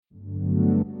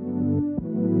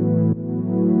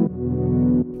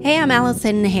Hey, I'm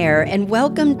Allison Hare, and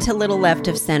welcome to Little Left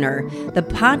of Center, the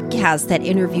podcast that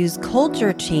interviews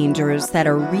culture changers that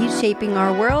are reshaping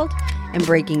our world and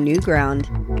breaking new ground.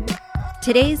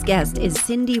 Today's guest is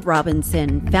Cindy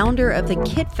Robinson, founder of the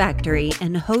Kid Factory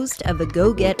and host of the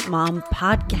Go Get Mom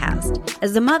podcast.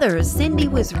 As a mother, Cindy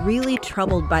was really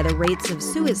troubled by the rates of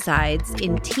suicides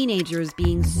in teenagers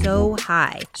being so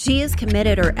high. She has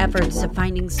committed her efforts to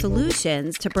finding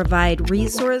solutions to provide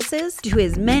resources to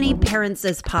as many parents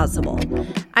as possible.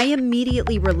 I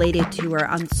immediately related to her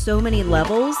on so many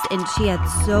levels, and she had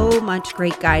so much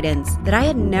great guidance that I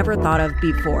had never thought of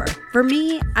before. For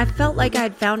me, I felt like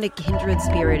I'd found a kindred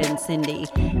spirit in Cindy.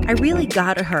 I really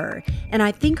got her, and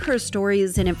I think her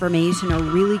stories and information are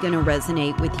really going to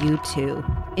resonate with you too.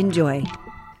 Enjoy.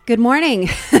 Good morning.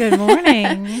 Good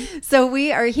morning. So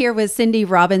we are here with Cindy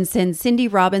Robinson. Cindy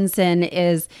Robinson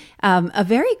is a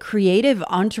very creative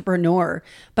entrepreneur,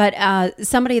 but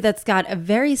somebody that's got a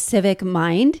very civic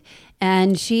mind.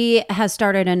 And she has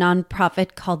started a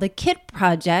nonprofit called the Kid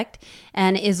Project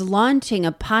and is launching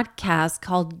a podcast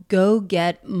called Go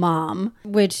Get Mom,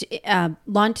 which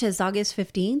launches August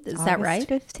 15th. Is that right?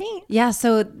 August 15th. Yeah.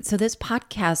 So this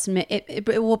podcast,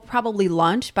 it will probably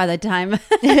launch by the time,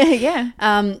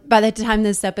 by the time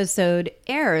this episode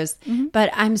airs. Mm-hmm.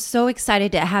 But I'm so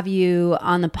excited to have you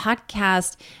on the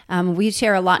podcast. We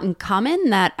share a lot in common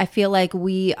that I feel like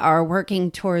we are working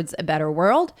towards a better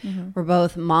world. Mm-hmm. We're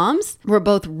both moms. We're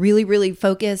both really, really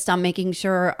focused on making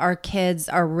sure our kids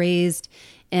are raised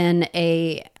in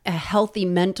a healthy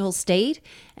mental state.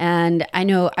 And I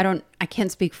know I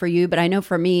can't speak for you, but I know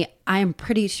for me, I am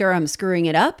pretty sure I'm screwing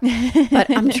it up, but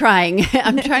I'm trying.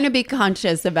 I'm trying to be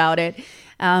conscious about it.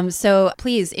 So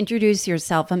please introduce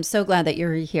yourself. I'm so glad that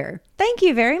you're here. Thank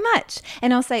you very much.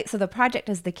 And I'll say, so the project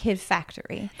is the Kid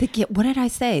Factory. What did I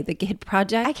say? The Kid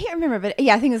Project? I can't remember, but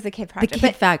yeah, I think it was the Kid Project. The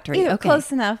Kid Factory. Okay.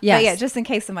 Close enough. Yes. But yeah, just in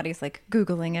case somebody's like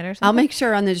Googling it or something. I'll make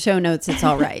sure on the show notes it's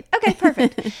all right. Okay,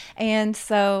 perfect. And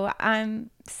so I'm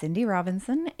Cindy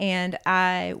Robinson, and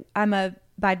by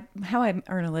how I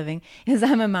earn a living is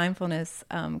I'm a mindfulness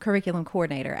curriculum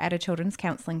coordinator at a children's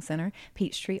counseling center,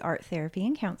 Peachtree Art Therapy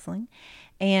and Counseling.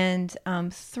 And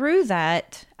through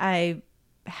that, I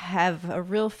have a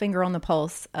real finger on the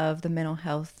pulse of the mental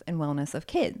health and wellness of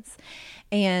kids,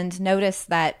 and notice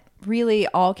that really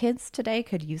all kids today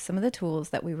could use some of the tools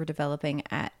that we were developing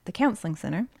at the counseling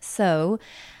center. So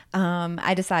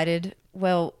I decided,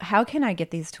 well, how can I get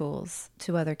these tools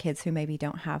to other kids who maybe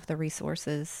don't have the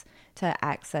resources to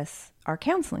access our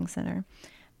counseling center?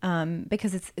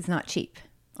 Because it's not cheap,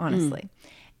 honestly.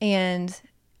 And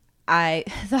I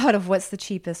thought of what's the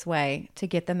cheapest way to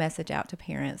get the message out to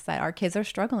parents that our kids are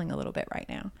struggling a little bit right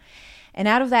now. And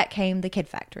out of that came the Kid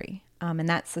Factory. And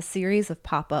that's a series of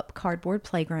pop-up cardboard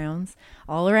playgrounds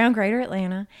all around Greater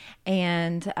Atlanta.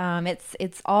 And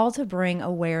it's all to bring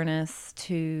awareness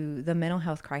to the mental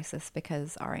health crisis,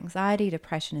 because our anxiety,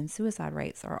 depression, and suicide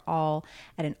rates are all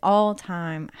at an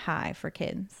all-time high for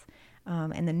kids.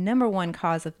 And the number one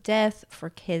cause of death for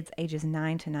kids ages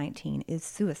 9 to 19 is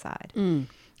suicide.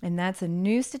 And that's a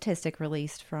new statistic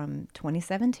released from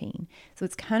 2017. So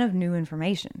it's kind of new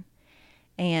information.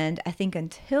 And I think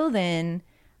until then,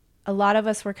 a lot of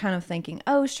us were kind of thinking,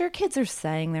 oh, sure, kids are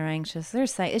saying they're anxious. They're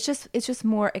saying it's just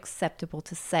more acceptable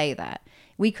to say that.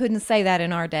 We couldn't say that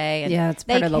in our day. And it's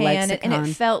part of the lexicon. And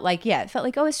it felt like,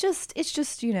 oh, it's just,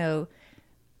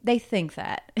 they think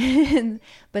that.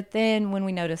 But then when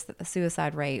we noticed that the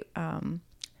suicide rate,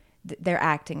 they're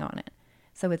acting on it.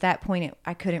 So at that point,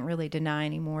 I couldn't really deny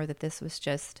anymore that this was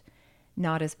just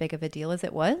not as big of a deal as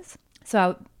it was.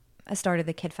 So I started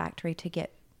the Kid Factory to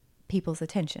get people's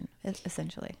attention,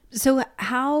 essentially. So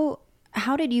how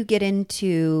did you get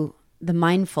into the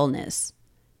mindfulness?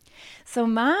 So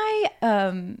my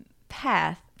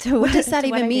path to what does that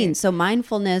even mean? So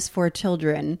mindfulness for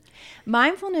children.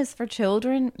 Mindfulness for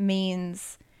children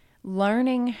means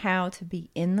learning how to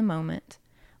be in the moment,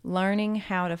 learning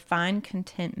how to find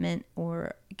contentment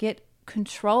or get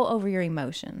control over your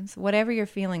emotions, whatever you're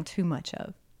feeling too much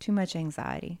of, too much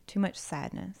anxiety, too much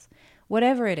sadness,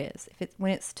 whatever it is.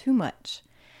 When it's too much,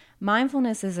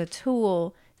 mindfulness is a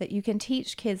tool that you can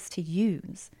teach kids to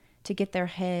use to get their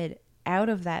head out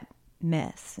of that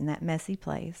mess and that messy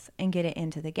place and get it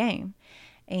into the game.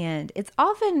 And it's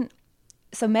often,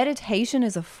 so meditation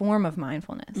is a form of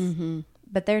mindfulness,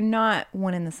 but they're not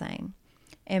one and the same.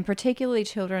 And particularly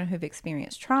children who've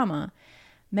experienced trauma,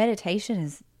 meditation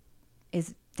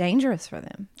is dangerous for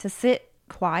them. To sit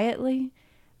quietly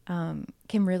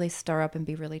can really stir up and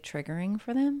be really triggering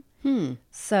for them.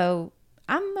 So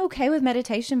I'm okay with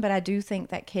meditation, but I do think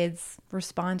that kids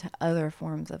respond to other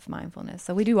forms of mindfulness.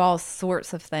 So we do all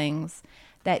sorts of things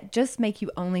that just make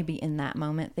you only be in that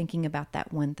moment thinking about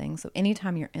that one thing. So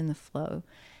anytime you're in the flow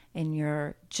and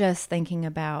you're just thinking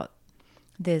about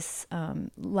this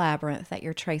labyrinth that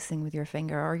you're tracing with your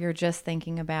finger, or you're just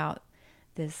thinking about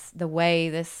the way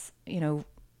this,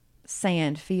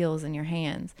 sand feels in your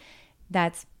hands,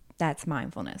 that's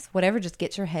mindfulness. Whatever just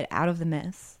gets your head out of the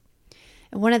mess.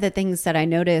 One of the things that I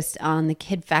noticed on the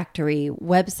Kid Factory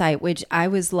website, which I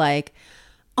was like,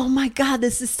 oh my God,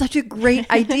 this is such a great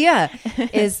idea,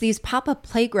 is these pop-up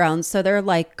playgrounds. So they're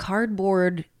like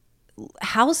cardboard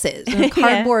houses or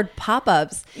cardboard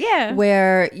pop-ups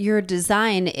where your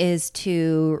design is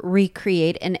to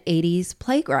recreate an 80s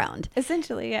playground.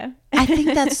 Essentially, yeah. I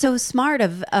think that's so smart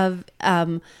of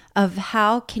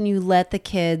how can you let the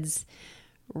kids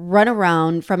run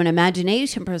around from an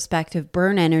imagination perspective,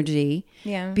 burn energy,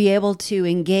 be able to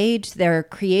engage their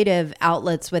creative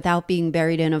outlets without being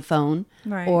buried in a phone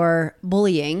or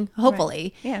bullying,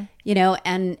 hopefully,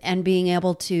 and being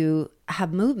able to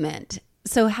have movement.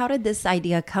 So how did this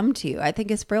idea come to you? I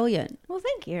think it's brilliant. Well,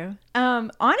 thank you.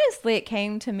 Honestly, it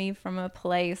came to me from a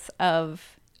place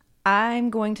of, I'm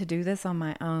going to do this on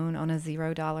my own on a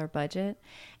 $0 budget.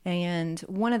 And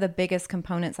one of the biggest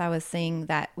components I was seeing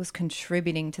that was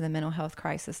contributing to the mental health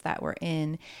crisis that we're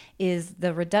in is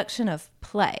the reduction of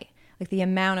play, like the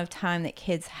amount of time that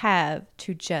kids have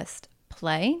to just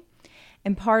play.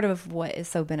 And part of what is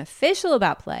so beneficial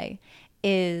about play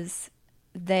is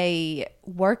they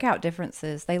work out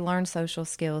differences, they learn social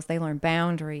skills, they learn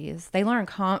boundaries, they learn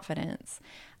confidence.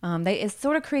 They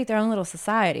sort of create their own little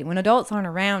society. When adults aren't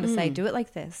around to say, do it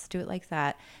like this, do it like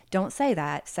that, don't say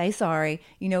that, say sorry.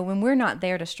 When we're not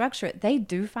there to structure it, they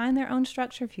do find their own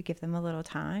structure if you give them a little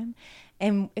time.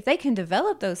 And if they can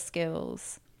develop those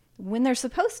skills when they're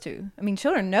supposed to.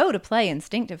 Children know to play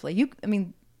instinctively.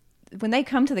 When they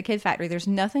come to the Kid Factory, there's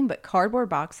nothing but cardboard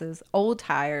boxes, old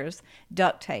tires,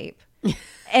 duct tape.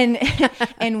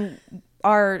 and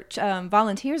our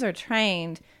volunteers are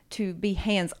trained to be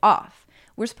hands off.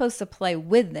 We're supposed to play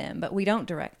with them, but we don't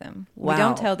direct them. Wow. We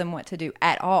don't tell them what to do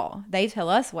at all. They tell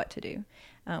us what to do.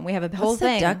 We have a whole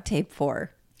thing. What's the duct tape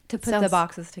for? To put the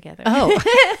boxes together. Oh,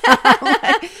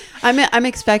 I'm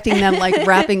expecting them like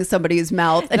wrapping somebody's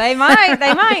mouth. They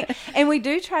might. And we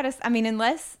do try to,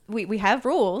 unless we have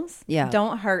rules. Yeah.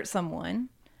 Don't hurt someone.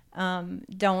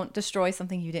 Don't destroy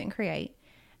something you didn't create.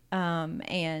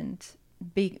 And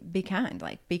be kind.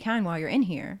 Like, be kind while you're in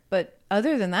here. But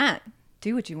other than that,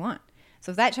 do what you want. So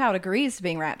if that child agrees to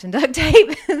being wrapped in duct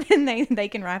tape, then they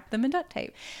can wrap them in duct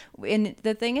tape. And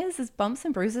the thing is bumps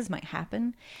and bruises might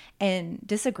happen and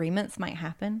disagreements might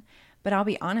happen. But I'll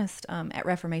be honest, at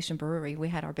Reformation Brewery, we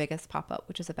had our biggest pop-up,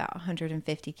 which is about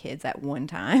 150 kids at one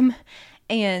time.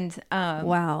 And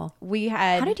wow. We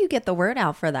had... How did you get the word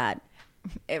out for that?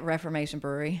 At Reformation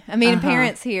Brewery.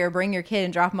 Parents here, bring your kid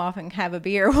and drop them off and have a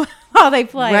beer while they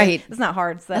play. Right. It's not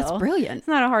hard sell. That's brilliant. It's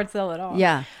not a hard sell at all.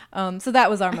 Yeah. So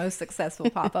that was our most successful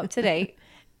pop-up to date.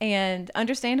 And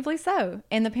understandably so.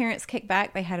 And the parents kicked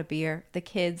back. They had a beer. The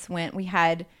kids went. We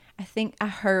had, I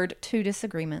heard 2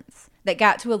 disagreements that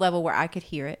got to a level where I could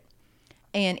hear it.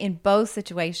 And in both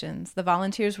situations, the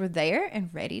volunteers were there and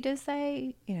ready to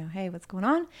say, hey, what's going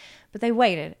on? But they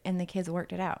waited and the kids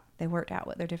worked it out. They worked out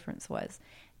what their difference was.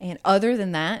 And other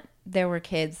than that, there were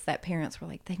kids that parents were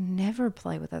like, they never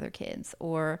play with other kids,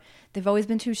 or they've always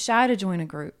been too shy to join a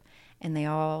group. And they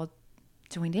all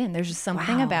joined in. There's just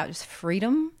something about just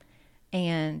freedom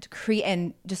and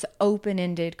just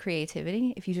open-ended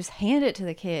creativity. If you just hand it to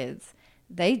the kids,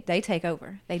 they take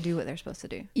over. They do what they're supposed to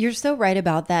do. You're so right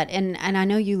about that. And I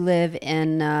know you live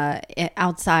in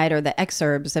outside or the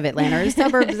exurbs of Atlanta, or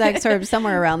suburbs, exurbs,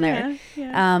 somewhere around there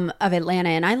of Atlanta.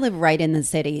 And I live right in the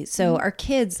city. So our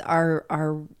kids are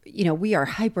we are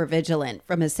hyper vigilant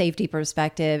from a safety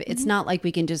perspective. It's not like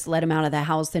we can just let them out of the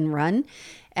house and run.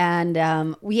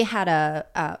 And we had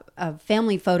a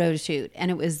family photo shoot,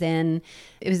 and it was in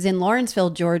Lawrenceville,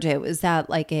 Georgia. It was at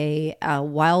like a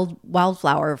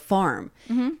wildflower farm,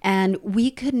 and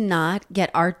we could not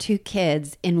get our 2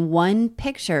 kids in one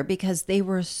picture because they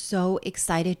were so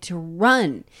excited to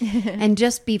run and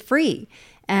just be free.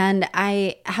 And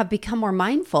I have become more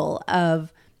mindful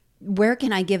of where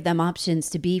can I give them options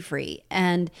to be free.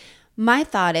 And my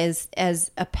thought is, as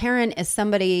a parent, as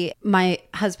somebody, my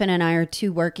husband and I are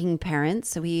 2 working parents.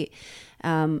 So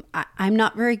I'm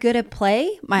not very good at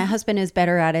play. My husband is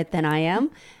better at it than I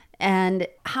am. And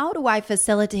how do I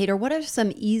facilitate, or what are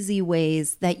some easy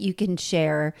ways that you can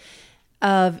share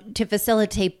to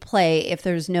facilitate play if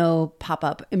there's no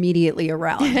pop-up immediately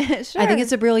around. Sure. I think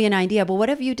it's a brilliant idea, but what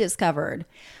have you discovered?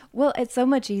 Well, it's so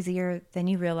much easier than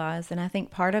you realize. And I think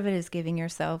part of it is giving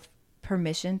yourself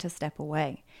permission to step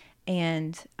away.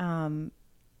 And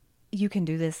you can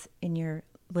do this in your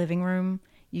living room.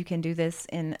 You can do this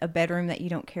in a bedroom that you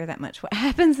don't care that much what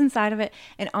happens inside of it.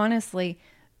 And honestly,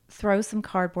 throw some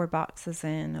cardboard boxes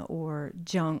in or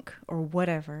junk or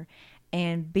whatever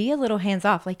and be a little hands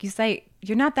off. Like you say,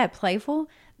 you're not that playful.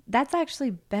 That's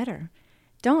actually better.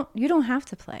 You don't have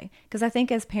to play. Because I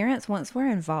think as parents, once we're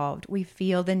involved, we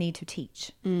feel the need to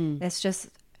teach. That's just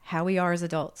how we are as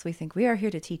adults. We think we are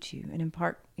here to teach you and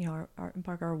impart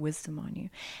our wisdom on you.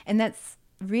 And that's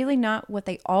really not what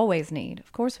they always need.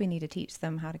 Of course, we need to teach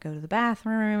them how to go to the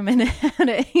bathroom and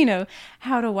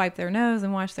how to wipe their nose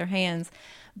and wash their hands.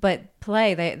 But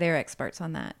play, they're experts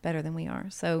on that better than we are.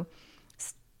 So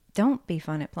don't be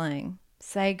fun at playing.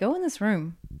 Say, go in this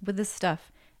room with this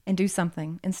stuff and do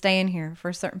something and stay in here for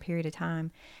a certain period of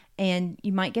time. And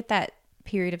you might get that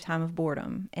period of time of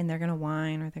boredom and they're going to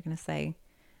whine or they're going to say,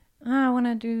 I want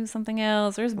to do something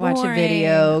else. Or it's boring. Watch a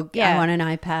video. Yeah. I want an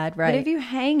iPad, right? But if you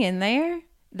hang in there,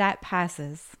 that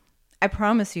passes. I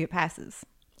promise you it passes.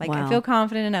 Wow. I feel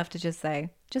confident enough to just say,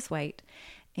 just wait.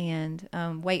 And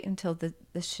wait until the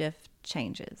shift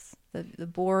changes. The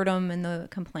boredom and the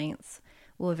complaints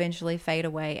will eventually fade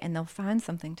away and they'll find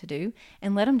something to do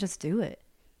and let them just do it.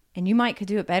 And you could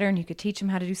do it better and you could teach them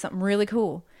how to do something really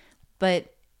cool.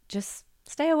 But just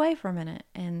stay away for a minute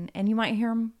and you might hear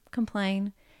them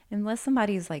complain unless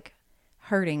somebody's like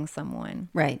hurting someone.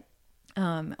 Right.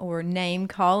 Or name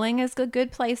calling is a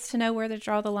good place to know where to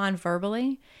draw the line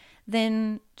verbally.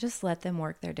 Then just let them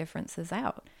work their differences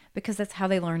out because that's how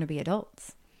they learn to be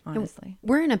adults, honestly.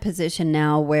 We're in a position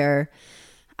now where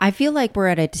I feel like we're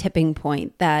at a tipping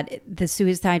point that the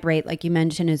suicide rate, like you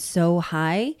mentioned, is so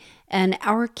high. And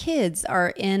our kids are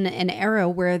in an era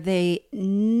where they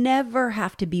never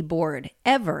have to be bored,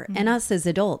 ever. Mm-hmm. And us as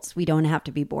adults, we don't have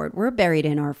to be bored. We're buried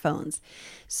in our phones.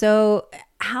 So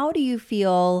how do you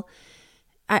feel?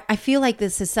 I feel like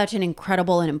this is such an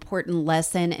incredible and important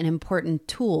lesson, an important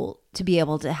tool to be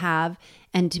able to have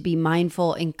and to be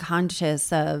mindful and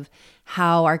conscious of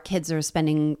how our kids are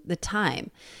spending the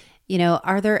time.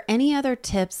 Are there any other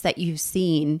tips that you've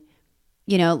seen?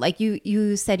 Like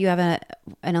you said you have an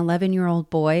 11-year-old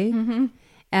boy. Mm-hmm.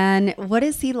 And what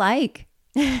is he like?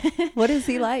 What is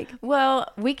he like?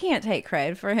 Well, we can't take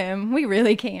credit for him. We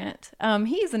really can't.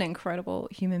 He's an incredible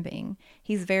human being.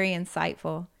 He's very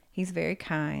insightful. He's very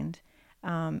kind.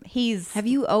 Have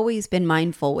you always been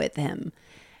mindful with him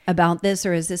about this,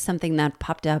 or is this something that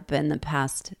popped up in the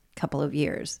past couple of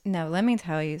years? No, let me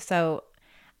tell you. So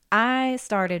I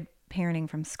started parenting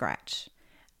from scratch.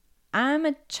 I'm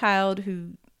a child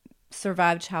who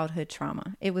survived childhood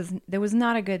trauma. There was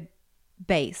not a good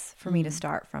base for me to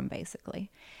start from,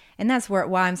 basically. And that's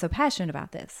why I'm so passionate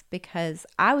about this, because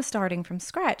I was starting from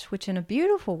scratch, which in a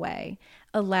beautiful way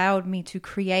allowed me to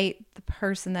create the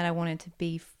person that I wanted to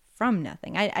be from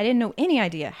nothing. I didn't know any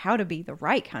idea how to be the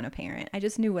right kind of parent. I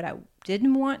just knew what I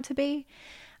didn't want to be,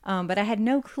 but I had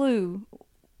no clue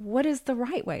what is the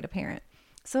right way to parent.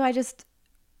 So I just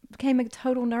became a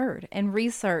total nerd and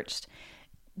researched,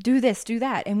 do this, do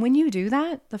that. And when you do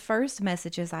that, the first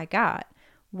messages I got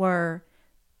were,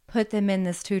 put them in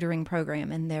this tutoring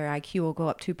program and their IQ will go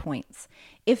up 2 points.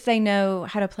 If they know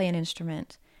how to play an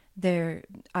instrument, their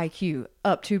IQ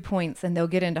up 2 points and they'll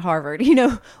get into Harvard.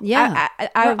 Yeah.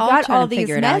 I got all these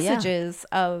messages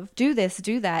of do this,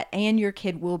 do that, and your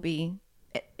kid will be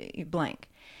blank.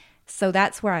 So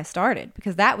that's where I started,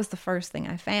 because that was the first thing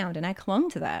I found and I clung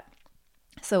to that.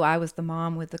 So I was the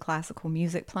mom with the classical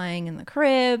music playing in the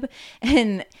crib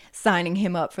and signing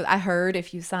him up I heard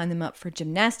if you sign them up for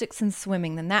gymnastics and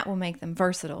swimming, then that will make them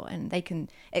versatile and they can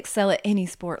excel at any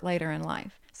sport later in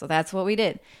life. So that's what we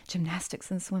did,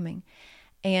 gymnastics and swimming.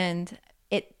 And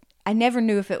I never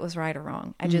knew if it was right or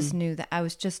wrong. I just knew that I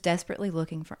was just desperately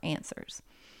looking for answers.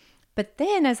 But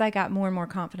then as I got more and more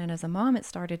confident as a mom, it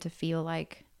started to feel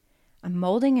like I'm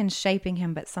molding and shaping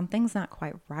him, but something's not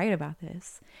quite right about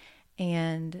this.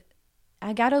 And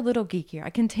I got a little geekier.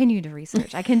 I continued to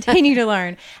research. I continued to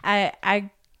learn. I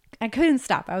couldn't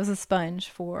stop. I was a sponge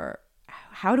for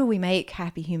how do we make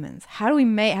happy humans? How do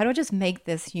I just make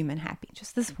this human happy?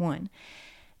 Just this one.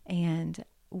 And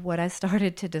what I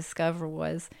started to discover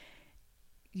was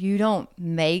you don't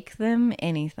make them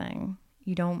anything.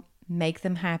 You don't make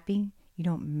them happy. You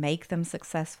don't make them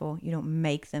successful. You don't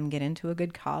make them get into a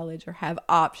good college or have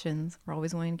options. We're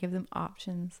always wanting to give them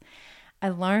options. I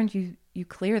learned you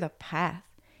clear the path.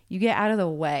 You get out of the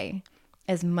way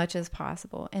as much as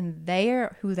possible. And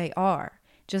they're who they are.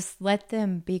 Just let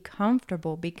them be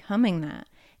comfortable becoming that.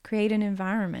 Create an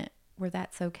environment where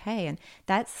that's okay. And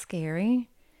that's scary.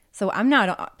 So I'm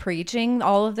not preaching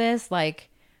all of this like,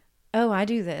 oh, I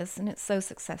do this and it's so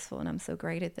successful and I'm so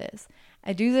great at this.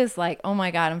 I do this like, oh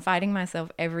my God, I'm fighting myself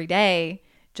every day,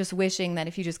 just wishing that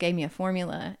if you just gave me a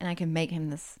formula and I can make him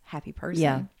this happy person.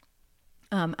 Yeah.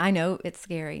 I know it's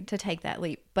scary to take that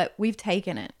leap, but we've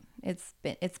taken it.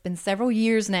 It's been several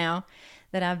years now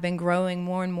that I've been growing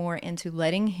more and more into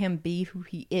letting him be who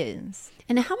he is.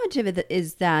 And how much of it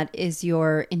is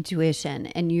your intuition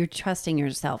and you're trusting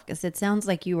yourself? Because it sounds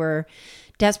like you were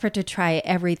desperate to try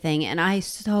everything. And I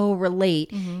so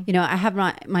relate. Mm-hmm. You know, I have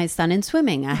my son in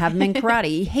swimming. I have him in karate.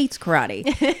 He hates karate.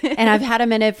 And I've had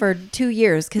him in it for 2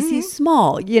 years because he's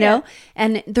small, you know,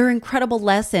 and they're incredible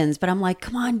lessons. But I'm like,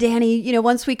 come on, Danny, you know,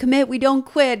 once we commit, we don't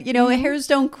quit. You know, hares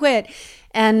don't quit.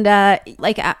 And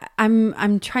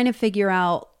I'm trying to figure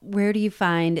out, where do you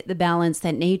find the balance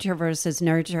that nature versus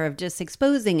nurture of just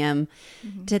exposing him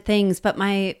to things? But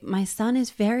my son is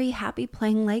very happy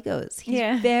playing Legos.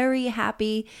 He's very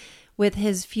happy with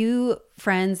his few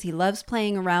friends. He loves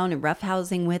playing around and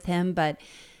roughhousing with him, but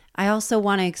I also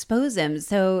want to expose him.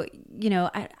 So, you know,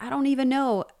 I don't even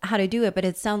know how to do it, but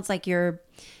it sounds like you're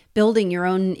building your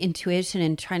own intuition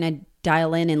and trying to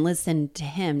dial in and listen to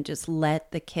him. Just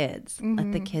let the kids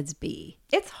be.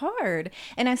 It's hard.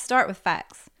 And I start with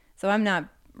facts. So I'm not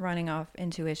running off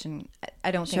intuition. I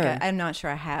don't think I'm not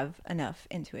sure I have enough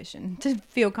intuition to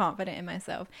feel confident in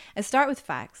myself. I start with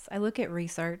facts. I look at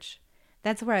research.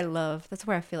 That's where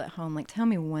I feel at home. Like, tell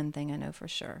me one thing I know for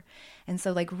sure. And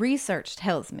so like research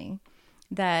tells me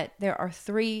that there are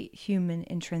 3 human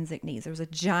intrinsic needs. There was a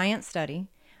giant study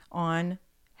on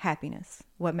happiness,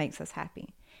 what makes us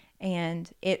happy.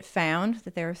 And it found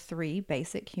that there are 3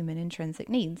 basic human intrinsic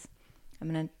needs.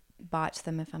 I'm going to botch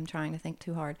them if I'm trying to think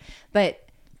too hard. But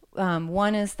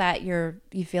one is that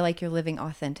you feel like you're living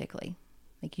authentically.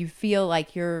 Like you feel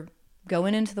like you're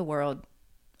going into the world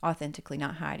authentically,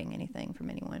 not hiding anything from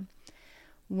anyone.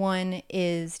 One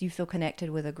is you feel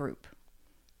connected with a group.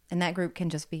 And that group can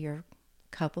just be your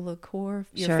couple of core,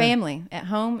 your family at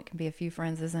home. It can be a few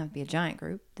friends. It doesn't have to be a giant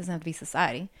group. It doesn't have to be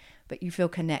society. But you feel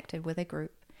connected with a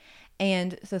group.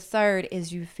 And the third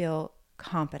is you feel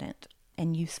competent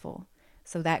and useful.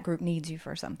 So that group needs you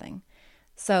for something.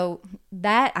 So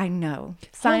that I know.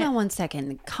 Hold on one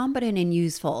second. Competent and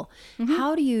useful. Mm-hmm.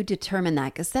 How do you determine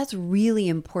that? Because that's really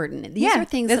important. These are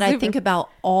things that I think about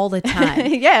all the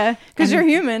time. Yeah, because you're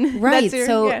human. Right.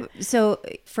 So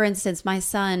for instance, my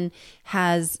son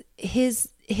has his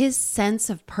sense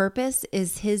of purpose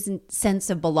is his sense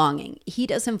of belonging. He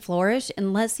doesn't flourish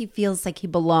unless he feels like he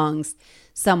belongs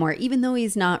somewhere, even though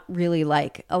he's not really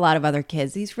like a lot of other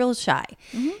kids. He's real shy,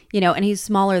 you know, and he's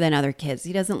smaller than other kids.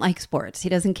 He doesn't like sports. He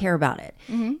doesn't care about it.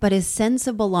 But his sense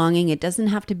of belonging, it doesn't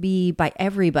have to be by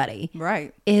everybody,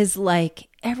 right, is like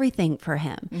everything for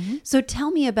him. So tell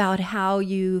me about how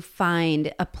you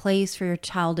find a place for your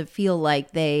child to feel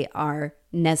like they are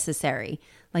necessary,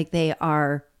 like they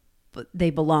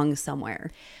belong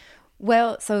somewhere.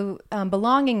 Well, so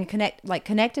belonging,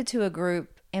 connected to a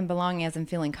group, and belonging as in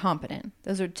feeling competent.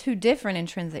 Those are 2 different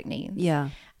intrinsic needs.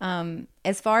 Yeah.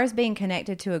 As far as being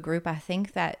connected to a group, I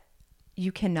think that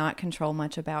you cannot control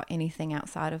much about anything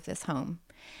outside of this home.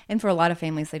 And for a lot of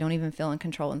families, they don't even feel in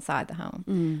control inside the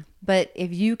home. But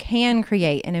if you can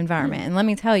create an environment, and let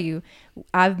me tell you,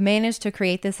 I've managed to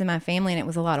create this in my family, and it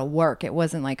was a lot of work. It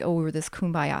wasn't like, oh, we were this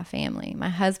kumbaya family. My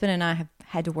husband and I have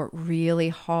had to work really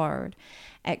hard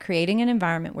at creating an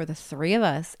environment where the 3 of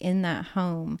us in that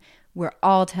home, we're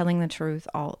all telling the truth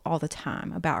all the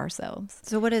time about ourselves.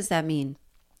 So what does that mean?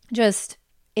 Just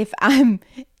if I'm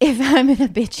in a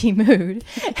bitchy mood,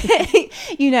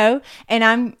 you know,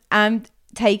 and I'm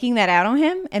taking that out on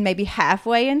him, and maybe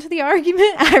halfway into the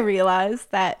argument, I realize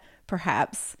that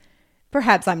perhaps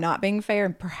I'm not being fair,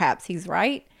 and perhaps he's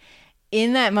right.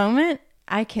 In that moment,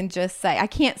 I can just say, I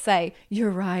can't say you're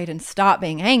right and stop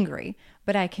being angry,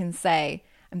 but I can say,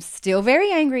 I'm still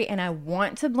very angry and I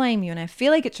want to blame you and I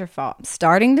feel like it's your fault. I'm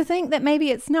starting to think that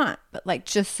maybe it's not, but like,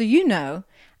 just so you know,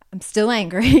 I'm still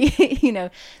angry, you know?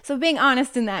 So being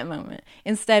honest in that moment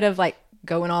instead of like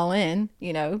going all in,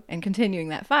 you know, and continuing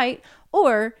that fight,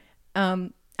 or,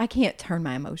 I can't turn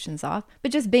my emotions off,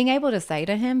 but just being able to say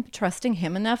to him, trusting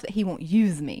him enough that he won't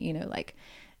use me, you know,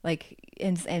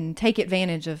 and take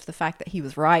advantage of the fact that he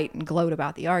was right and gloat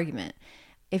about the argument.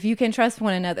 If you can trust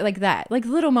one another like that, like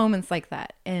little moments like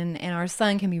that. And our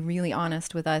son can be really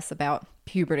honest with us about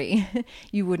puberty.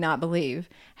 You would not believe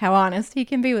how honest he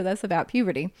can be with us about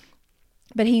puberty.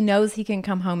 But he knows he can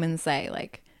come home and say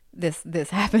like, this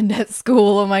happened at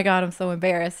school. Oh my God, I'm so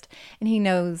embarrassed. And he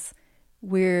knows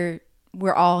we're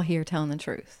all here telling the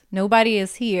truth. Nobody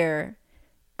is here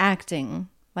acting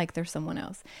like there's someone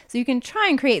else. So you can try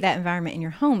and create that environment in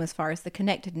your home as far as the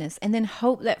connectedness, and then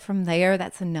hope that from there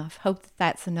that's enough. Hope that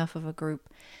that's enough of a group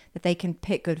that they can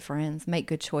pick good friends, make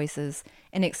good choices,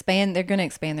 and expand. They're going to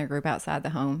expand their group outside the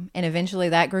home, and eventually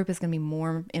that group is going to be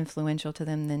more influential to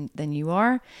them than you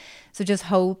are. So just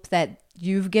hope that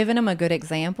you've given them a good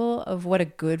example of what a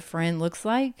good friend looks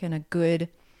like and a good,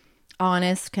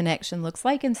 honest connection looks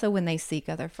like. And so when they seek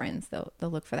other friends, they'll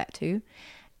look for that too.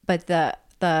 But the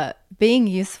being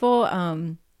useful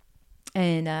and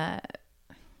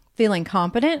feeling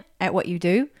competent at what you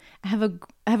do, I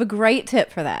have a great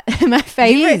tip for that. My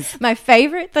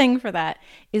favorite thing for that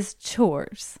is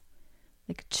chores.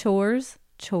 Like chores.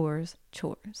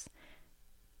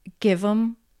 Give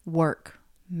them work.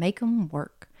 Make them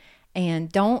work.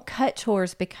 And don't cut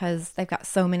chores because they've got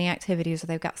so many activities or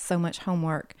they've got so much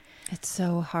homework. It's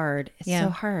so hard. It's so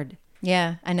hard.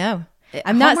 Yeah, I know.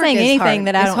 I'm not saying anything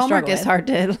that I don't struggle with. Homework is hard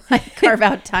to carve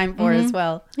out time for as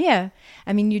well. Yeah.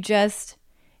 I mean,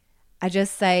 I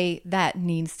just say that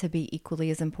needs to be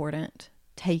equally as important.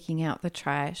 Taking out the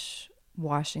trash,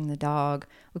 washing the dog,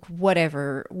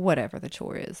 whatever the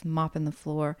chore is, mopping the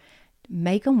floor,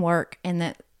 make them work.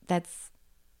 And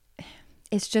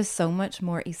it's just so much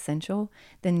more essential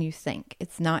than you think.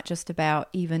 It's not just about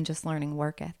even just learning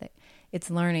work ethic. It's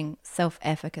learning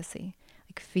self-efficacy.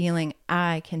 Like feeling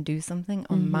I can do something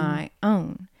on my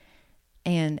own.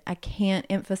 And I can't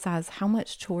emphasize how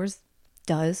much chores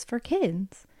does for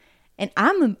kids. And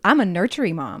I'm a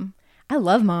nurturing mom. I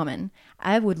love momming.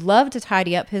 I would love to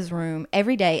tidy up his room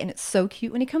every day. And it's so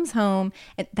cute when he comes home.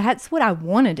 And that's what I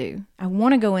want to do. I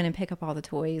want to go in and pick up all the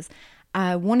toys.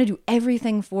 I want to do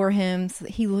everything for him so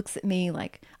that he looks at me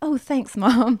like, oh, thanks,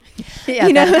 Mom.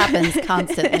 Yeah, that happens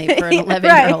constantly for an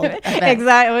 11-year-old. Right.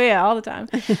 Exactly. Yeah, all the time.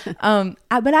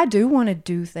 But I do want to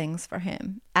do things for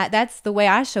him. That's the way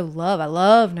I show love. I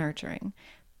love nurturing.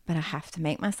 But I have to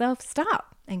make myself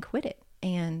stop and quit it.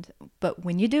 But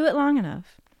when you do it long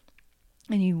enough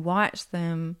and you watch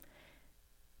them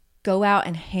go out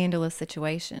and handle a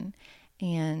situation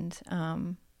and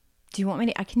do you want me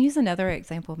to? I can use another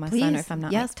example of my son if I'm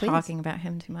not talking about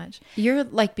him too much. You're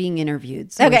like being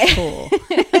interviewed, so it's cool.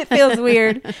 It feels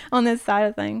weird on this side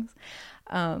of things.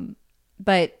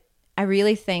 But I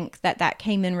really think that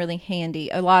came in really handy.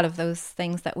 A lot of those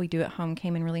things that we do at home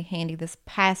came in really handy this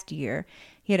past year.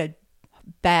 He had a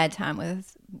bad time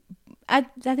with, I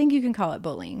think you can call it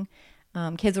bullying.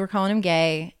 Kids were calling him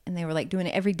gay, and they were like doing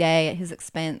it every day at his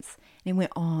expense. And it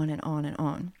went on and on and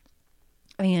on.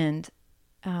 And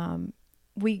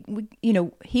we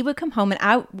he would come home, and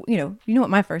I, you know what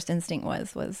my first instinct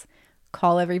was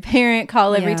call every parent,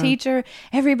 call every teacher,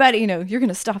 everybody, you're going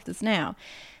to stop this now,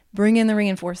 bring in the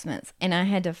reinforcements. And I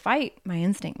had to fight my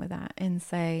instinct with that and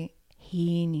say,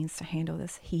 he needs to handle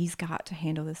this. He's got to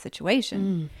handle this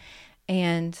situation.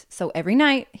 And so every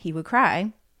night he would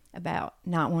cry about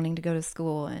not wanting to go to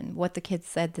school and what the kids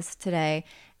said this today.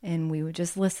 And we would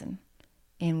just listen,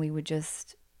 and we would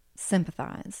just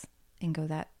sympathize and go,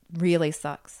 that really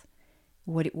sucks.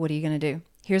 What are you going to do?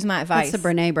 Here's my advice. That's the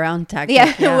Brene Brown tactic.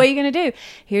 Yeah. What are you going to do?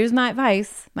 Here's my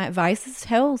advice. My advice is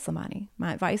tell somebody.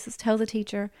 My advice is tell the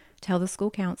teacher, tell the school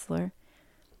counselor.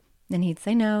 Then he'd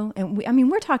say no. And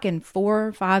we're talking 4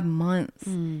 or 5 months.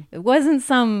 It wasn't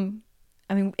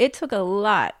it took a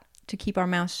lot to keep our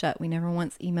mouths shut. We never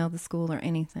once emailed the school or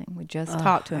anything. We just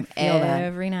talked to him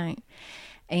every night.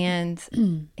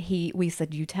 And we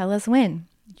said, you tell us when.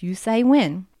 You say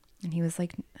when. And he was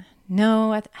like,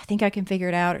 no, I think I can figure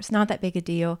it out. It's not that big a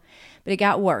deal. But it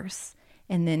got worse.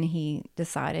 And then he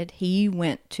decided, he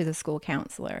went to the school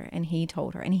counselor and he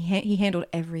told her, and he handled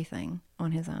everything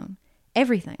on his own.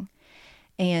 Everything.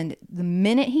 And the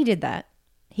minute he did that,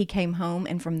 he came home,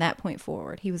 and from that point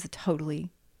forward, he was a totally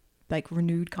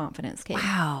renewed confidence kid.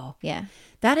 Wow. Yeah.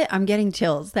 I'm getting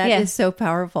chills. That is so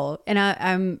powerful. And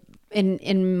I'm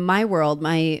in my world,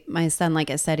 my son,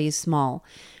 like I said, he's small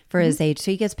for his age.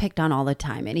 So he gets picked on all the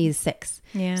time, and he's 6.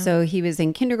 Yeah. So he was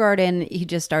in kindergarten. He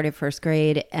just started first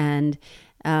grade, and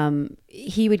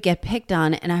he would get picked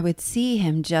on, and I would see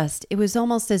him it was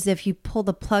almost as if you pull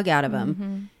the plug out of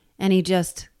him, and he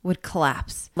just would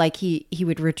collapse. Like he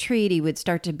would retreat. He would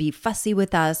start to be fussy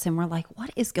with us, and we're like,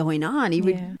 what is going on? He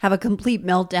would have a complete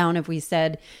meltdown if we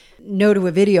said no to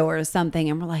a video or something,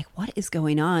 and we're like, what is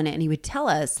going on? And he would tell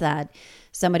us that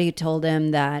somebody told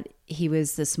him that he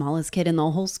was the smallest kid in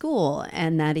the whole school,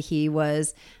 and that he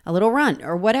was a little runt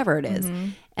or whatever it is.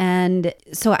 And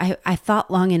so I thought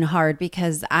long and hard,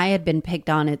 because I had been picked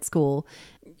on at school.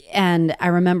 And I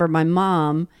remember my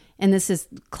mom, and this is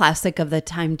classic of the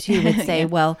time too, would say,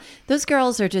 well, those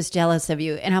girls are just jealous of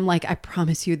you. And I'm like, I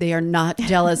promise you, they are not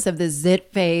jealous of the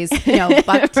zit face,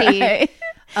 buck teeth,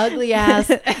 ugly ass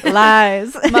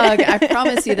lies mug. I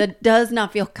promise you, that does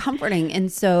not feel comforting.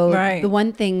 And so the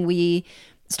one thing we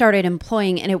started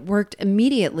employing, and it worked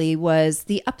immediately, was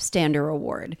the Upstander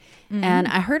Award. And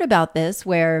I heard about this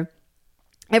where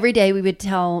every day we would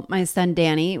tell my son,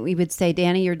 Danny, we would say,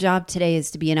 Danny, your job today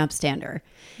is to be an upstander.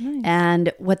 Nice.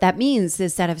 And what that means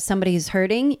is that if somebody is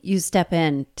hurting, you step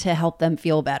in to help them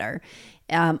feel better.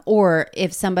 Or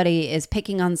if somebody is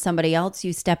picking on somebody else,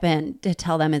 you step in to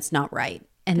tell them it's not right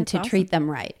and That's awesome. Treat them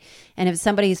right. And if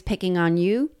somebody is picking on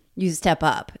you, you step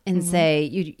up and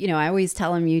say, I always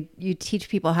tell them, you teach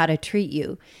people how to treat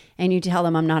you, and you tell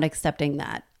them, I'm not accepting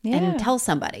that. Yeah. And tell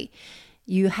somebody.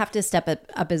 You have to step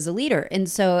up as a leader. And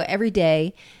so every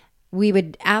day we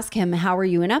would ask him, how are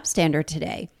you an upstander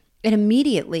today? And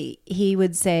immediately he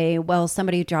would say, well,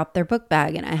 somebody dropped their book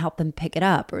bag and I helped them pick it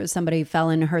up. Or somebody fell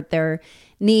and hurt their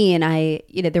knee and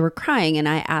they were crying and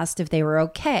I asked if they were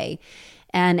okay.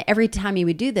 And every time he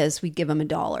would do this, we'd give him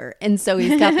 $1. And so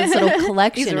he's got this little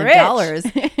collection of dollars.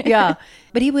 Yeah.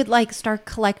 But he would start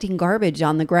collecting garbage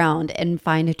on the ground and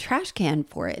find a trash can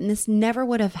for it. And this never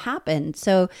would have happened.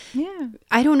 So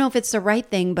I don't know if it's the right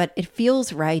thing, but it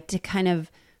feels right to kind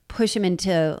of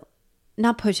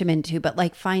not push him into,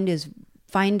 but find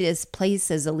his place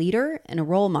as a leader and a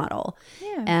role model.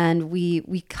 Yeah. And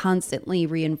we constantly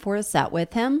reinforce that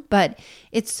with him, but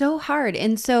it's so hard.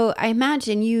 And so I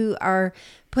imagine you are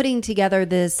putting together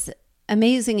this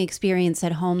amazing experience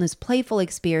at home, this playful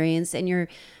experience, and you're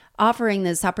offering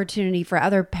this opportunity for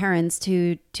other parents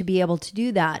to be able to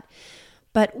do that.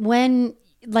 But when,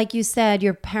 like you said,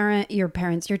 your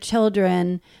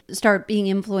children start being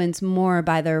influenced more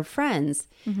by their friends,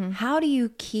 how do you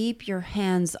keep your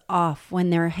hands off when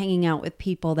they're hanging out with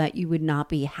people that you would not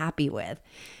be happy with?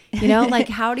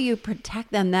 How do you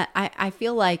protect them? That I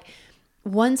feel like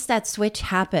once that switch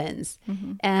happens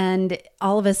and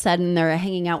all of a sudden they're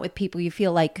hanging out with people you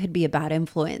feel like could be a bad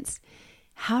influence,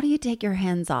 how do you take your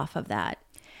hands off of that?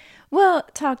 Well,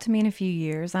 talk to me in a few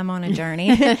years. I'm on a journey.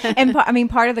 And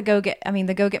part of the Go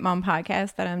Get Mom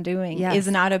podcast that I'm doing is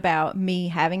not about me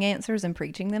having answers and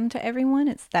preaching them to everyone.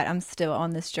 It's that I'm still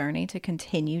on this journey to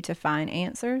continue to find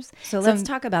answers. So let's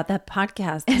talk about that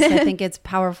podcast. I think it's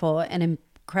powerful and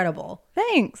incredible.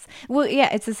 Thanks. Well,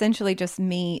 yeah, it's essentially just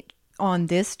me on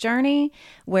this journey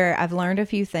where I've learned a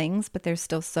few things, but there's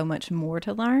still so much more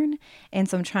to learn. And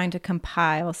so I'm trying to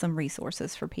compile some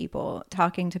resources for people,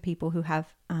 talking to people who have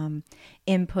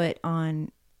input on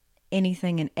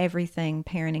anything and everything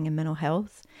parenting and mental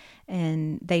health.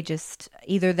 And they just,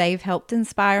 either they've helped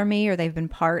inspire me or they've been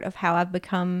part of how I've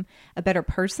become a better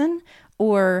person,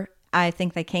 or I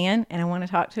think they can, and I want to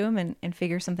talk to them and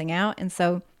figure something out. And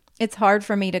so it's hard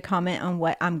for me to comment on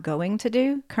what I'm going to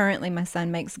do. Currently, my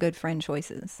son makes good friend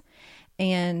choices.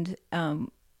 And,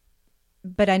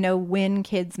 but I know when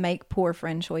kids make poor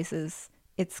friend choices,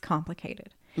 it's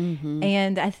complicated.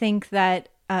 And I think that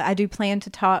I do plan to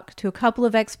talk to a couple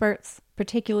of experts,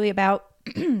 particularly about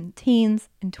teens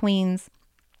and tweens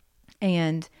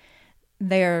and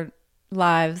their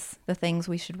lives, the things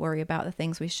we should worry about, the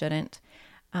things we shouldn't.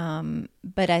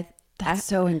 But that's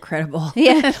so incredible.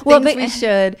 Yeah. Things we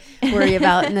should worry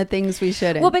about and the things we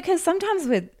shouldn't. Well, because sometimes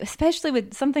especially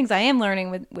with some things I am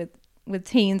learning with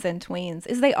teens and tweens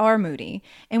is they are moody,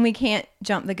 and we can't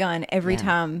jump the gun every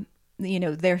time,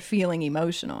 they're feeling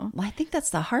emotional. Well, I think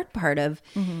that's the hard part of,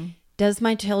 does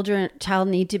my child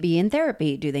need to be in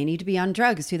therapy? Do they need to be on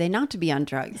drugs? Do they not to be on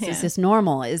drugs? Yeah. Is this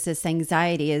normal? Is this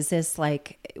anxiety? Is this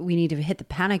we need to hit the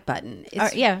panic button?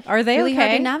 Are they really okay?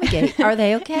 hard to navigate. Are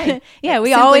they okay? Yeah,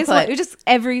 we always just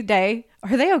every day.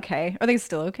 Are they okay? Are they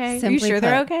still okay? Are you sure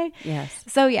they're okay? Yes.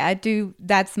 So yeah, I do.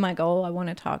 That's my goal. I want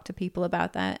to talk to people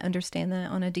about that, understand that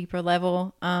on a deeper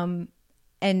level, and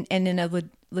in a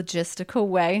logistical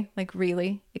way.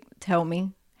 Really tell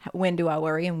me, when do I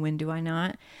worry and when do I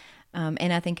not?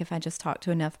 And I think if I just talk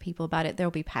to enough people about it,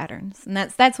 there'll be patterns. And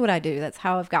that's what I do. That's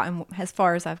how I've gotten as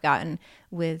far as I've gotten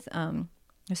with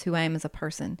just who I am as a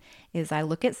person, is I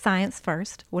look at science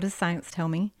first. What does science tell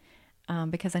me?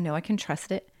 Because I know I can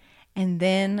trust it. And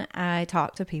then I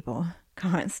talk to people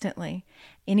constantly.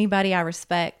 Anybody I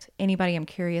respect, anybody I'm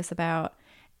curious about,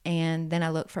 and then I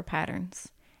look for patterns.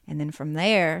 And then from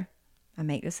there, I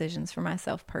make decisions for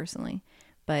myself personally.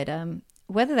 But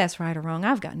whether that's right or wrong,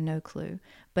 I've got no clue.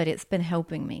 But it's been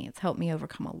helping me. It's helped me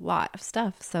overcome a lot of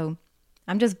stuff. So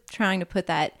I'm just trying to put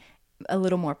that a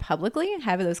little more publicly and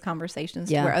have those conversations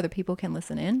where other people can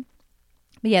listen in.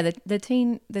 But yeah, the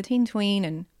teen tween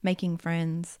and making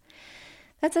friends,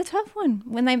 that's a tough one.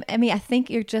 I think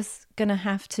you're just gonna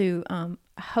have to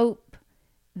hope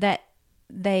that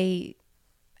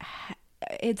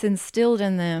it's instilled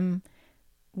in them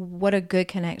what a good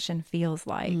connection feels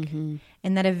like,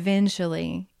 and that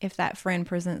eventually, if that friend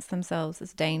presents themselves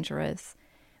as dangerous,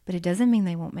 but it doesn't mean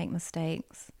they won't make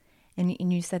mistakes. And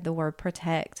you said the word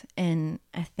protect, and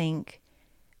I think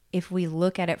if we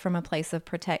look at it from a place of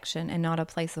protection and not a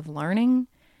place of learning,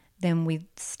 then we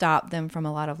stop them from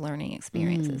a lot of learning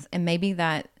experiences. And maybe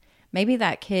that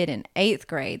kid in 8th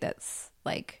grade that's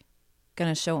like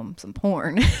gonna show them some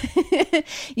porn,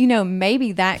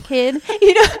 maybe that kid,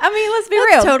 let's be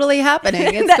real, totally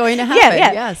happening. It's going to happen.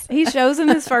 Yes. He shows him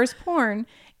his first porn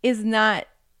is not,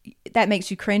 that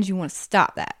makes you cringe. You want to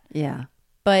stop that. Yeah.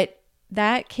 But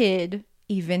that kid,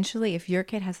 eventually, if your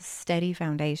kid has a steady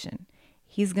foundation,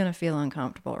 he's going to feel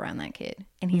uncomfortable around that kid.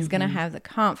 And he's going to have the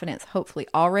confidence, hopefully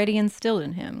already instilled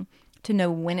in him, to know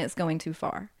when it's going too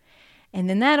far. And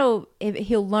then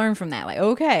he'll learn from that. Like,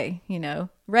 okay,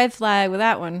 red flag with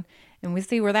that one. And we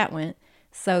see where that went.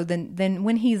 So then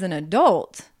when he's an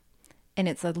adult and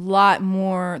it's a lot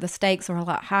more, the stakes are a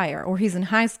lot higher, or he's in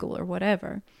high school or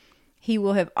whatever, he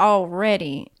will have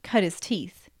already cut his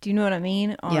teeth. Do you know what I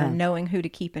mean? On knowing who to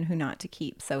keep and who not to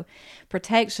keep. So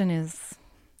protection is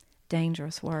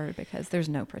dangerous word because there's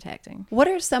no protecting. What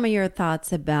are some of your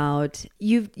thoughts about,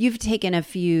 you've taken a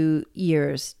few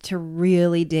years to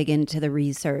really dig into the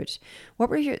research. What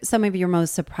were some of your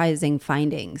most surprising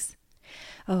findings?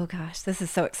 Oh gosh, this is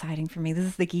so exciting for me. This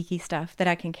is the geeky stuff that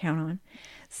I can count on.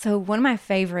 So one of my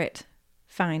favorite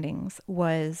findings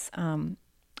was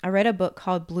I read a book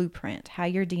called Blueprint, How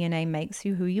Your DNA Makes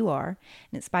You Who You Are.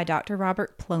 And it's by Dr.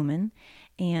 Robert Plomin.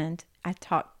 And I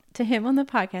talked to him on the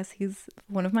podcast. He's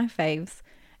one of my faves.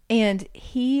 And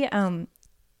he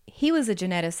was a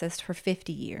geneticist for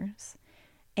 50 years.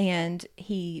 And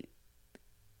he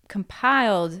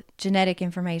compiled genetic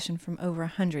information from over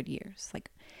 100 years.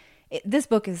 This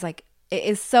book is it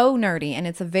is so nerdy, and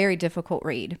it's a very difficult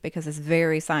read because it's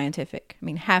very scientific. I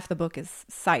mean, half the book is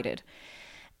cited.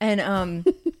 And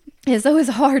it's always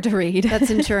hard to read.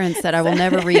 That's insurance that I will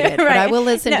never read it, right. But I will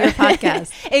listen to your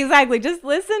podcast. Exactly. Just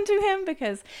listen to him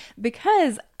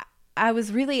because I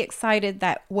was really excited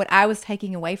that what I was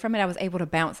taking away from it, I was able to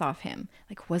bounce off him.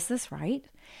 Like, was this right?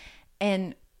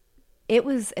 And it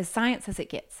was as science as it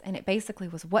gets. And it basically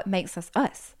was what makes us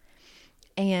us.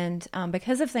 And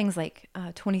because of things like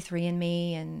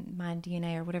 23andMe and My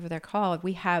DNA or whatever they're called,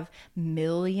 we have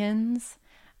millions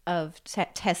of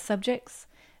test subjects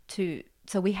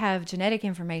so we have genetic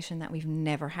information that we've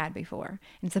never had before.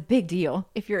 And it's a big deal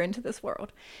if you're into this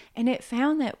world. And it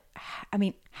found that,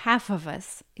 half of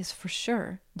us is for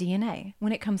sure DNA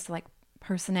when it comes to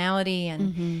personality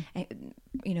and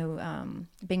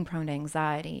being prone to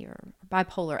anxiety or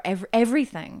bipolar,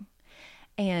 everything.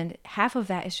 And half of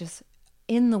that is just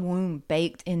in the womb,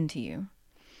 baked into you.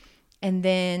 And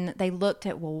then they looked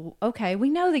at, we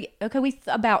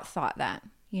about thought that,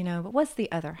 but what's the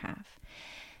other half?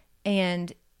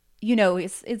 And,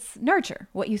 it's nurture,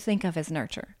 what you think of as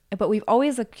nurture. But we've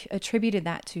always attributed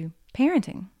that to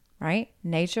parenting, right?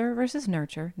 Nature versus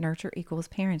nurture. Nurture equals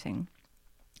parenting.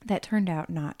 That turned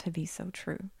out not to be so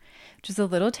true, which is a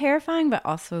little terrifying, but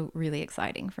also really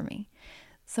exciting for me.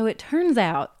 So it turns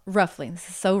out, roughly, this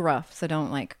is so rough, so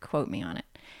don't quote me on it.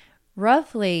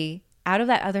 Roughly, out of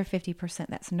that other 50%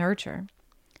 that's nurture,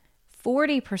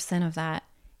 40% of that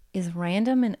is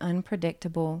random and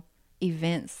unpredictable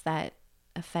events that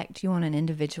affect you on an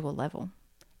individual level,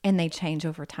 and they change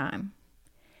over time.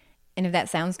 And if that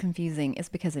sounds confusing, it's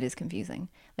because it is confusing.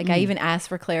 I even asked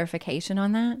for clarification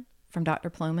on that from Dr.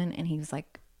 Plomin, and he was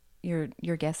like, your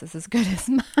guess is as good as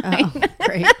mine. Oh,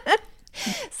 great.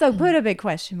 So put a big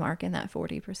question mark in that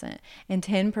 40%. And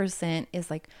 10% is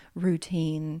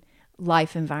routine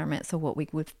life environment. So what we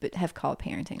would have called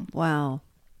parenting. Wow.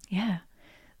 Yeah.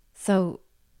 So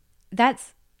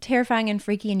that's terrifying and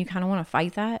freaky, and you kind of want to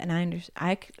fight that. And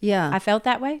I felt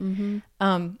that way.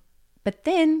 Mm-hmm. But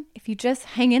then if you just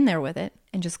hang in there with it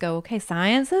and just go, okay,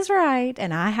 science is right,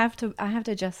 and I have to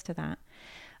adjust to that.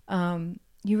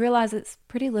 You realize it's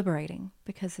pretty liberating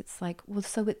because it's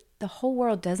the whole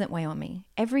world doesn't weigh on me.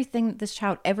 Everything that this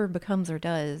child ever becomes or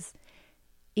does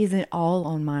isn't all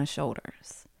on my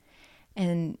shoulders.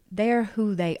 And they're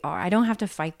who they are. I don't have to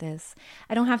fight this.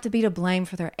 I don't have to be to blame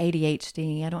for their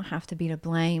ADHD. I don't have to be to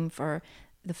blame for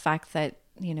the fact that,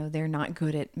 they're not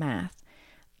good at math.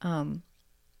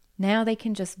 Now they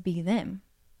can just be them.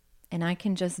 And I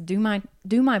can just do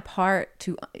my part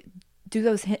to do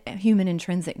those human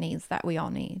intrinsic needs that we all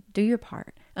need. Do your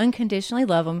part. unconditionally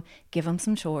love them, give them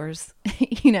some chores,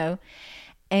 you know,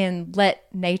 and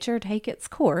let nature take its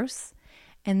course.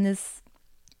 And this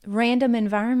random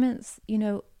environments, you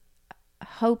know,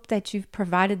 hope that you've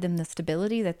provided them the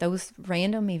stability that those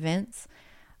random events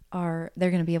they're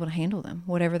going to be able to handle them,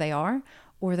 whatever they are,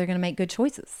 or they're going to make good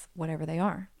choices, whatever they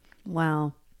are.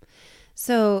 Wow.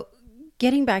 So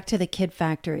getting back to the Kid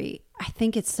Factory, I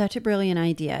think it's such a brilliant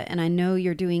idea. And I know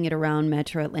you're doing it around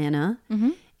Metro Atlanta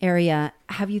area.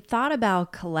 Have you thought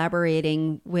about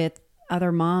collaborating with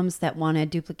other moms that want to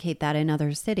duplicate that in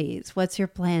other cities? What's your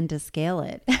plan to scale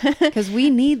it? Because we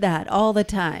need that all the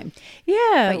time.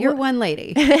 Yeah. But you're one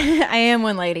lady. I am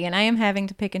one lady, and I am having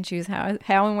to pick and choose how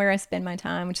and where I spend my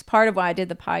time, which is part of why I did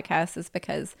the podcast, is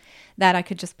because that I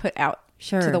could just put out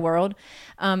to the world.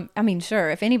 I mean,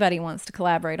 sure, if anybody wants to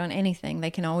collaborate on anything, they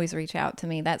can always reach out to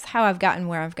me. That's how I've gotten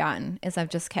where I've gotten, is I've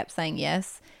just kept saying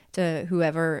yes to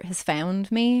whoever has found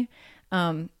me.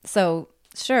 So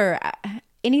sure,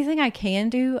 anything I can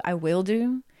do, I will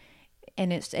do.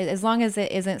 And it's as long as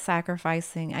it isn't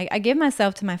sacrificing. I give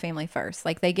myself to my family first.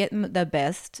 Like, they get the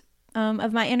best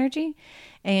of my energy,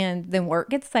 and then work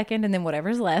gets second, and then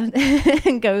whatever's left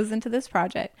goes into this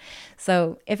project.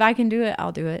 So if I can do it,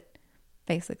 I'll do it,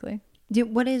 basically.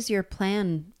 What is your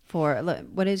plan for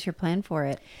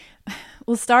it?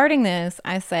 Well, starting this,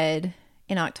 I said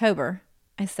in October,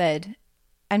 I said,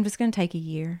 I'm just going to take a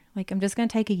year. Like, I'm just going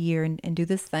to take a year and do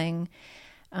this thing.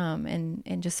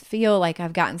 And just feel like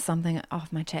I've gotten something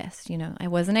off my chest. You know, I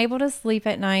wasn't able to sleep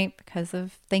at night because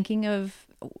of thinking of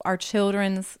our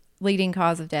children's leading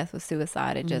cause of death was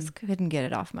suicide. It just couldn't get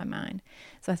it off my mind.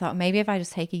 So I thought, maybe if I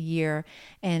just take a year,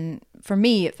 and for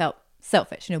me, it felt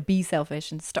selfish, you know, be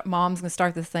selfish, and mom's going to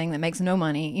start this thing that makes no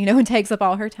money, you know, and takes up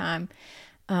all her time.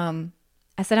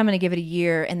 I said, I'm going to give it a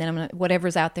year, and then I'm going to,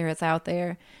 whatever's out there, it's out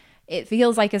there. It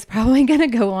feels like it's probably going to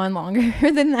go on longer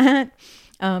than that.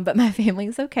 But my family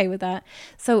is okay with that.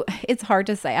 So it's hard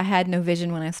to say. I had no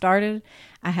vision when I started.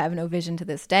 I have no vision to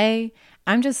this day.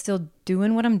 I'm just still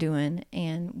doing what I'm doing.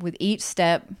 And with each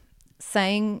step,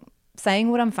 saying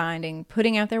what I'm finding,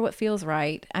 putting out there what feels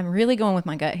right. I'm really going with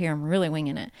my gut here. I'm really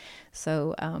winging it.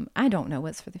 So I don't know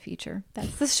what's for the future.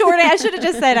 That's the short answer. I should have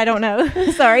just said I don't know.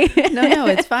 Sorry. No,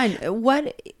 it's fine.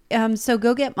 So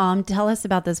Go Get Mom, tell us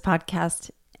about this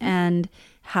podcast and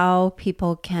how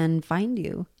people can find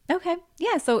you. Okay.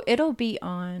 Yeah. So it'll be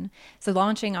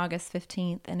launching August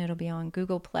 15th, and it'll be on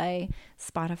Google Play,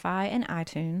 Spotify, and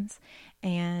iTunes.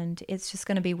 And it's just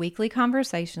going to be weekly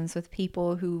conversations with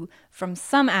people who, from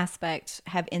some aspect,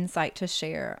 have insight to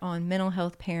share on mental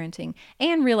health, parenting,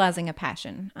 and realizing a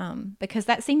passion. Because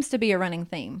that seems to be a running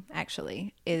theme,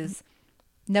 actually, is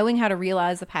knowing how to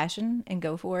realize a passion and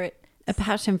go for it. A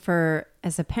passion for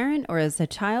as a parent or as a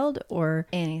child or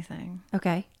anything.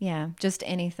 Okay. Yeah, just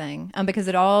anything. Because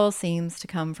it all seems to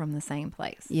come from the same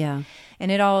place. Yeah.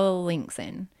 And it all links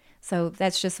in. So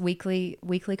that's just weekly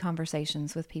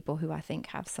conversations with people who I think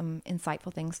have some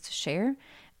insightful things to share,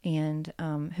 and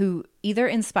who either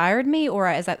inspired me,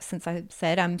 or since I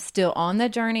said, I'm still on the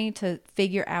journey to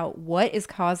figure out what is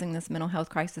causing this mental health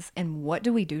crisis and what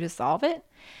do we do to solve it.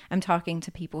 I'm talking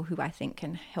to people who I think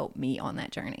can help me on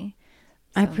that journey.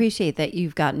 So. I appreciate that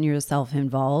you've gotten yourself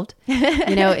involved.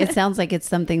 You know, it sounds like it's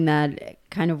something that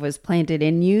kind of was planted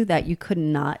in you that you could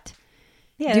not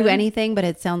do anything, but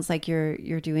it sounds like you're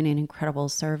doing an incredible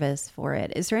service for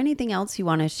it. Is there anything else you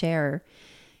want to share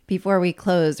before we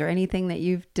close, or anything that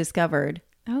you've discovered?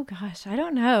 Oh gosh, I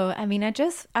don't know. I mean, I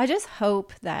just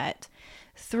hope that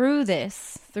through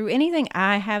anything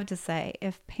I have to say,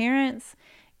 if parents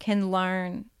can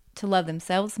learn to love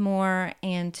themselves more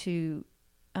and to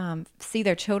see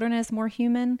their children as more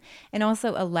human, and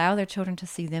also allow their children to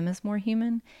see them as more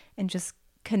human, and just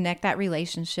connect that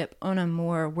relationship on a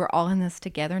more, we're all in this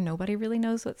together, nobody really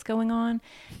knows what's going on.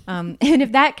 And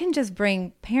if that can just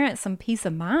bring parents some peace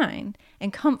of mind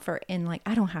and comfort in, like,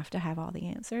 I don't have to have all the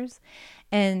answers.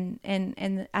 And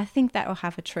I think that will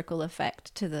have a trickle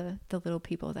effect to the little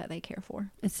people that they care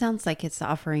for. It sounds like it's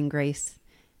offering grace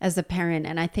as a parent.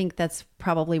 And I think that's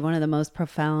probably one of the most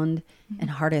profound and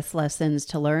hardest lessons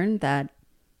to learn, that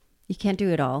you can't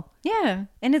do it all. Yeah.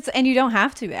 And you don't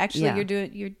have to. Actually, you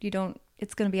don't,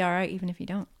 it's going to be all right even if you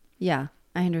don't. Yeah,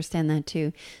 I understand that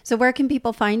too. So where can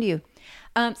people find you?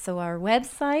 So our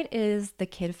website is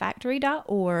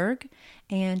thekidfactory.org,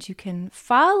 and you can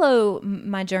follow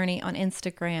my journey on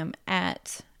Instagram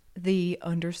at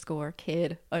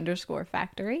 _kid_factory,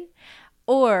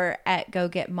 or at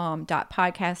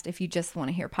gogetmom.podcast if you just want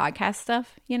to hear podcast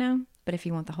stuff, you know, but if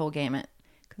you want the whole gamut,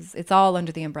 because it's all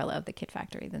under the umbrella of the Kid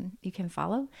Factory, then you can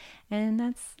follow. And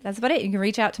that's about it. You can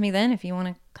reach out to me then if you want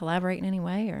to collaborate in any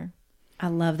way. Or I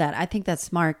love that. I think that's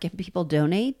smart. Can people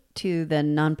donate to the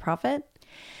nonprofit?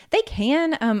 They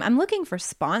can. I'm looking for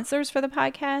sponsors for the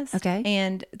podcast. Okay.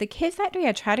 And the Kid Factory,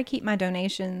 I try to keep my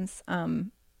donations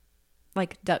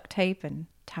like duct tape and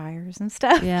tires and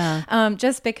stuff. Yeah.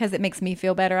 Just because it makes me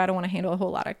feel better. I don't want to handle a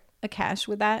whole lot of cash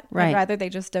with that. Right. I'd rather they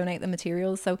just donate the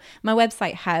materials. So my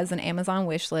website has an Amazon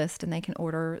wish list and they can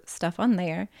order stuff on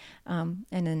there. And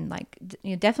then like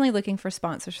definitely looking for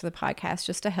sponsors for the podcast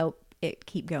just to help it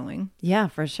keep going. Yeah,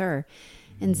 for sure.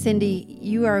 And Cindy,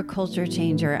 you are a culture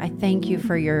changer. I thank you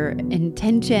for your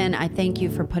intention. I thank you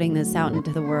for putting this out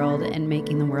into the world and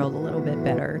making the world a little bit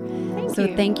better.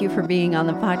 Thank you for being on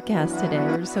the podcast today.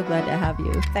 We're so glad to have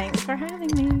you. Thanks for having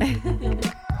me.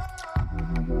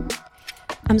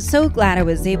 I'm so glad I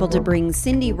was able to bring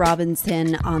Cindy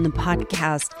Robinson on the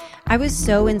podcast. I was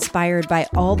so inspired by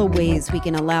all the ways we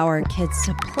can allow our kids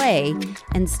to play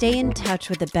and stay in touch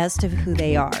with the best of who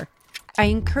they are. I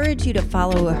encourage you to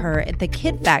follow her at the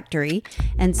Kid Factory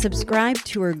and subscribe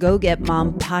to her Go Get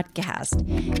Mom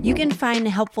podcast. You can find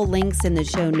helpful links in the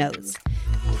show notes.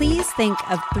 Please think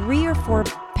of 3 or 4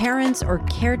 parents or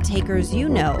caretakers you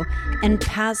know and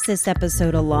pass this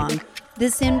episode along.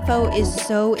 This info is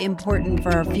so important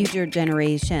for our future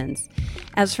generations.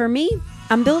 As for me,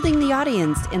 I'm building the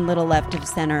audience in Little Left of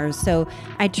Center, so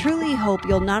I truly hope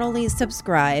you'll not only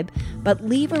subscribe, but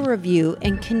leave a review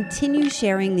and continue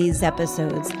sharing these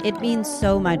episodes. It means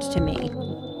so much to me.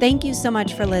 Thank you so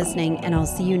much for listening, and I'll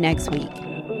see you next week.